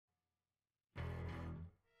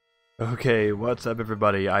Okay, what's up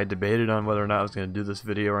everybody? I debated on whether or not I was going to do this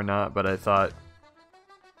video or not, but I thought,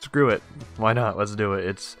 screw it, why not? Let's do it.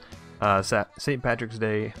 It's St. Patrick's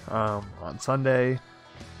Day on Sunday.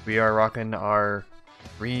 We are rocking our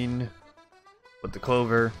green with the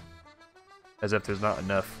clover, as if there's not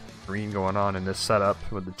enough green going on in this setup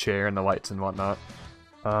with the chair and the lights and whatnot.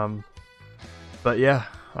 But yeah,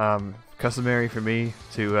 customary for me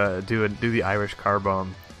to do the Irish car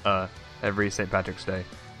bomb every St. Patrick's Day.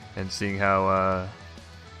 And seeing how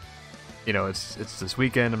you know, it's this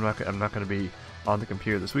weekend, I'm not going to be on the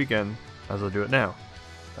computer this weekend, as I'll do it now.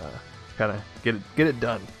 Kind of get it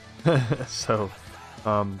done. So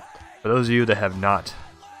for those of you that have not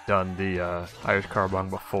done the Irish car bomb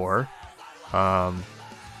before,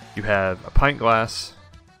 you have a pint glass.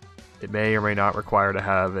 It may or may not require to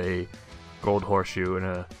have a gold horseshoe and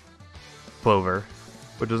a clover,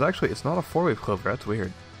 which is actually, it's not a 4-leaf clover. That's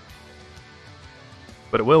weird.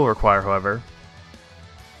 But it will require, however,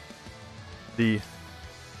 the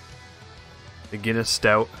Guinness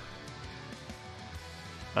Stout.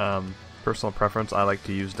 Personal preference, I like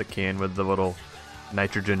to use the can with the little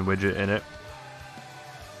nitrogen widget in it.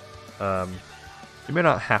 You may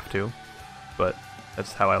not have to, but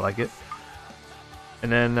that's how I like it.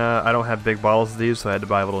 And then I don't have big bottles of these, so I had to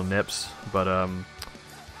buy little nips. But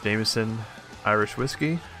Jameson Irish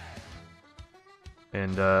whiskey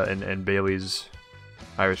and Bailey's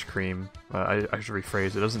Irish cream. I should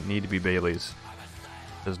rephrase. It doesn't need to be Bailey's.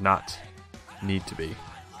 It does not need to be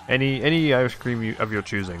any Irish cream of your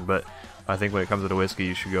choosing. But I think when it comes to the whiskey,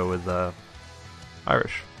 you should go with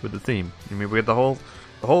Irish with the theme. I mean, we got the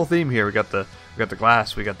whole theme here. We got the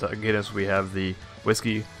glass. We got the Guinness. We have the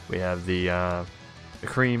whiskey. We have the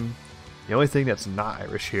cream. The only thing that's not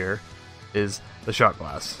Irish here is the shot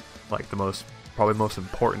glass. Like probably most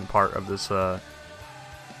important part of this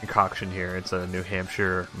concoction here. It's a New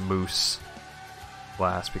Hampshire moose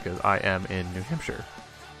glass because I am in New Hampshire.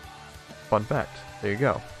 Fun fact. There you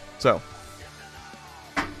go. So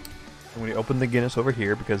I'm going to open the Guinness over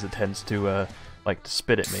here because it tends to like to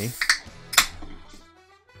spit at me.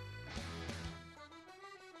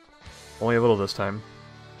 Only a little this time.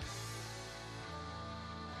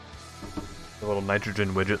 The little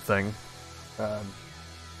nitrogen widget thing.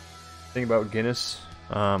 Thing about Guinness,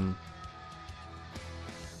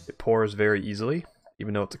 it pours very easily,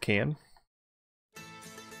 even though it's a can.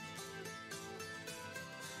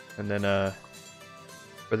 And then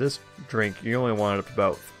for this drink, you only want it up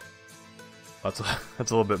about, that's a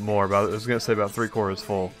little bit more. I was gonna say about 3/4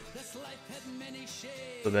 full.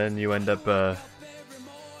 So then you end up look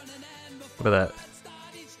at that.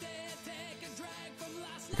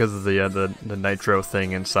 Because of the nitro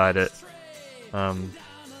thing inside it,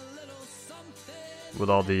 with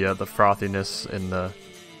all the frothiness and the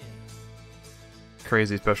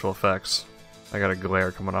crazy special effects. I got a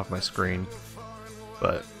glare coming off my screen,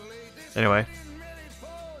 but anyway,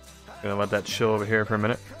 gonna let that chill over here for a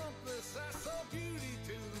minute,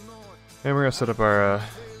 and we're gonna set up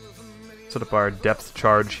our depth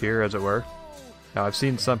charge here, as it were. Now I've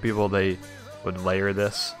seen some people, they would layer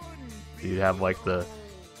this. You'd have like the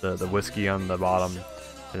whiskey on the bottom,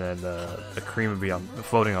 and then the cream would be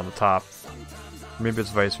floating on the top. Maybe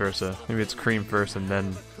it's vice versa. Maybe it's cream first and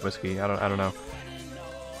then whiskey. I don't know.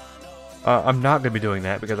 I'm not gonna be doing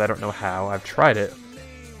that because I don't know how. I've tried it,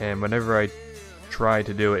 and whenever I try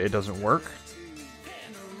to do it, it doesn't work.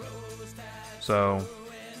 So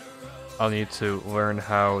I'll need to learn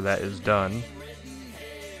how that is done.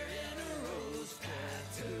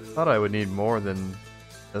 Thought I would need more than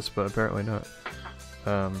this, but apparently not.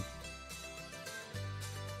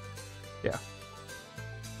 Yeah.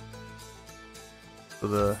 So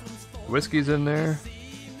the whiskey's in there.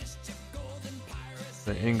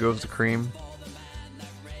 Then in goes the cream.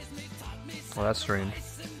 Well, that's strange.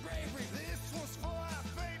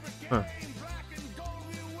 Huh.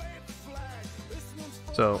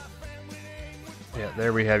 So, yeah,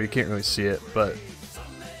 there we have. You can't really see it, but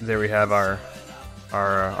there we have our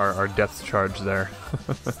depth charge there.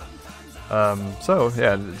 So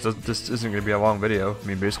yeah, this isn't going to be a long video. I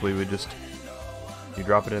mean, basically you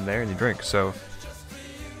drop it in there and you drink. So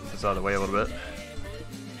it's out of the way a little bit.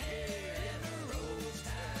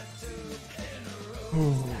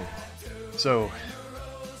 Ooh. So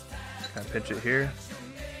kind of pinch it here.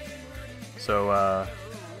 So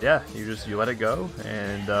yeah, you let it go,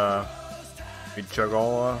 and you chug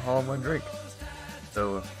all in one drink.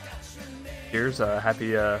 So cheers,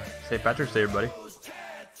 happy St. Patrick's Day, everybody.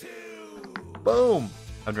 Boom!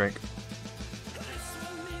 A drink.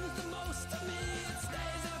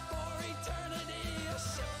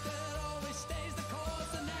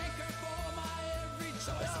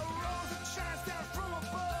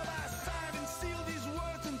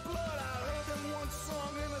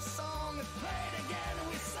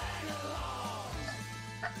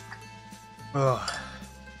 Ugh.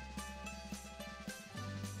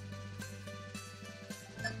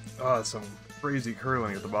 Oh, that's some crazy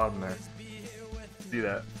curling at the bottom there. See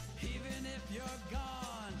that?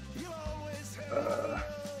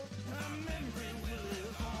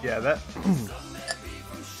 Yeah, that.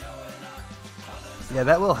 Yeah,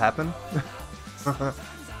 that will happen.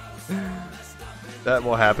 That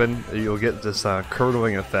will happen. You'll get this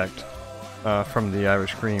curdling effect from the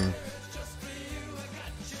Irish cream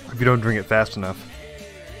if you don't drink it fast enough.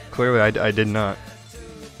 Clearly, I did not.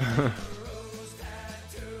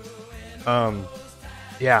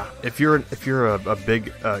 Yeah, if you're a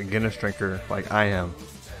big Guinness drinker like I am,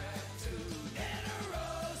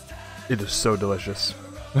 it is so delicious.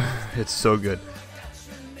 It's so good.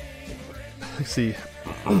 See,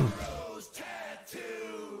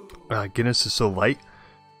 Guinness is so light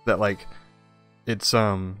that like it's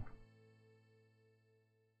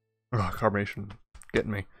carbonation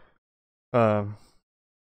getting me.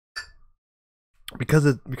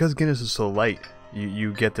 Because Guinness is so light,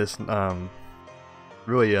 you get this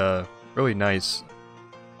really nice,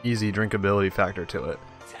 easy drinkability factor to it.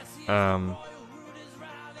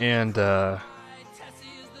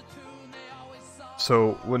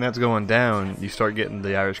 So when that's going down, you start getting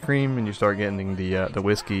the Irish cream, and you start getting the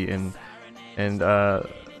whiskey, and the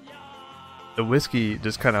whiskey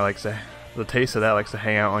just kind of likes the taste of that likes to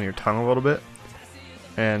hang out on your tongue a little bit,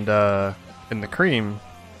 and in the cream,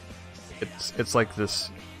 it's like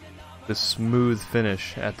this smooth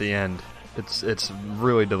finish at the end. It's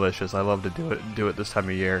really delicious. I love to do it this time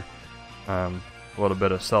of year. A little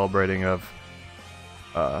bit of celebrating of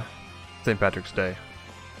St. Patrick's Day.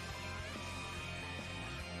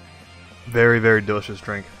 Very, very delicious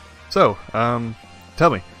drink. So, tell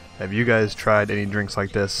me, have you guys tried any drinks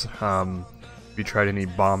like this? Have you tried any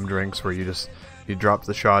bomb drinks where you drop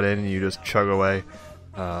the shot in and you just chug away?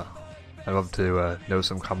 I'd love to know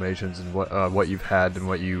some combinations and what you've had and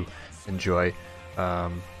what you enjoy.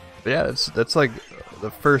 But yeah, that's like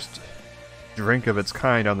the first drink of its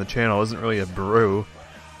kind on the channel. Isn't really a brew.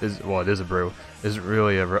 Well, it is a brew. Isn't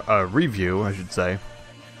really a review, I should say.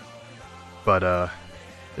 But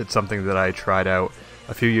it's something that I tried out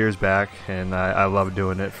a few years back, and I love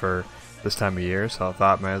doing it for this time of year, so I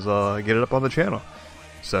thought might as well get it up on the channel.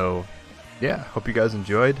 So yeah, hope you guys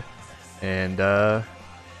enjoyed, and hope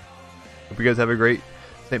you guys have a great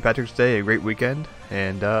St. Patrick's Day, a great weekend,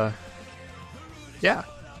 and yeah,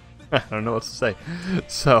 I don't know what to say.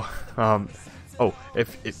 So oh,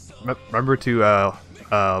 if remember to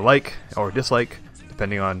like or dislike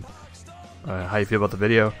depending on how you feel about the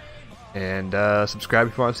video. And subscribe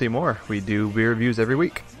if you want to see more. We do beer reviews every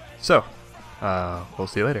week. So, we'll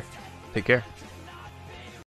see you later. Take care.